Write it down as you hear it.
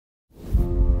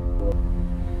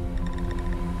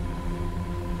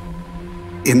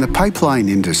In the pipeline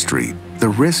industry, the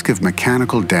risk of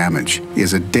mechanical damage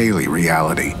is a daily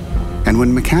reality. And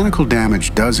when mechanical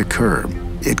damage does occur,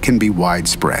 it can be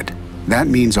widespread. That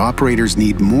means operators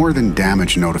need more than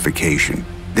damage notification.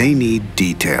 They need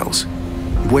details.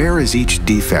 Where is each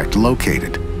defect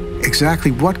located?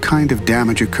 Exactly what kind of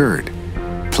damage occurred?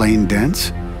 Plain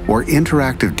dents? Or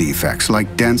interactive defects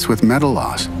like dents with metal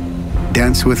loss?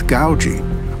 Dents with gouging?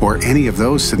 Or any of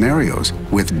those scenarios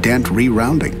with dent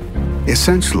rerounding?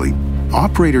 Essentially,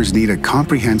 operators need a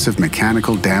comprehensive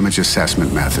mechanical damage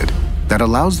assessment method that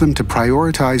allows them to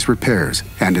prioritize repairs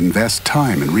and invest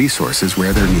time and resources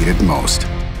where they're needed most.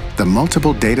 The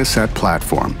Multiple Dataset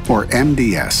Platform, or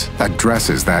MDS,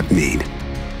 addresses that need.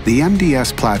 The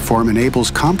MDS platform enables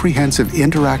comprehensive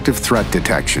interactive threat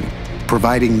detection,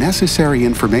 providing necessary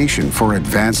information for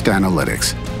advanced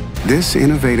analytics. This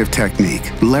innovative technique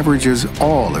leverages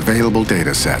all available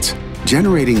datasets,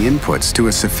 generating inputs to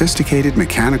a sophisticated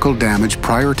mechanical damage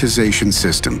prioritization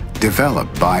system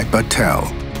developed by Battelle.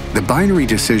 The binary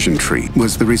decision tree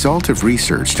was the result of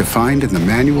research defined in the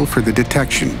Manual for the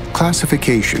Detection,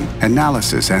 Classification,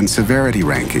 Analysis, and Severity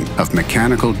ranking of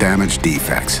mechanical damage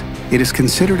defects. It is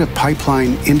considered a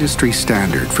pipeline industry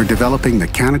standard for developing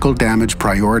mechanical damage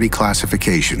priority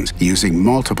classifications using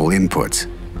multiple inputs.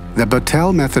 The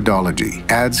Battelle methodology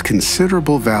adds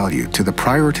considerable value to the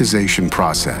prioritization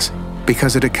process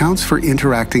because it accounts for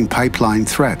interacting pipeline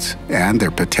threats and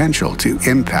their potential to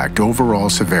impact overall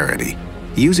severity.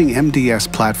 Using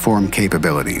MDS platform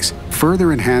capabilities,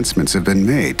 further enhancements have been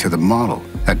made to the model,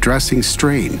 addressing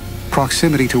strain,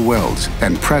 proximity to welds,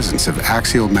 and presence of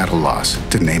axial metal loss,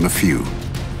 to name a few.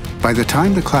 By the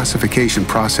time the classification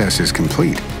process is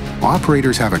complete,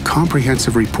 operators have a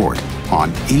comprehensive report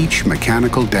on each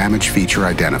mechanical damage feature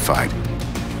identified.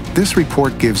 This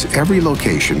report gives every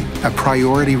location a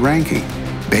priority ranking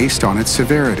based on its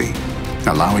severity,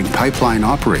 allowing pipeline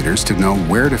operators to know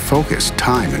where to focus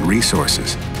time and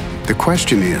resources. The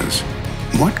question is,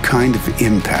 what kind of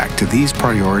impact do these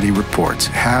priority reports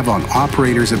have on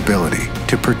operators' ability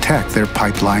to protect their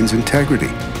pipeline's integrity?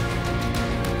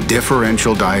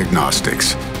 Differential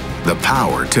Diagnostics, the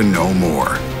power to know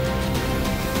more.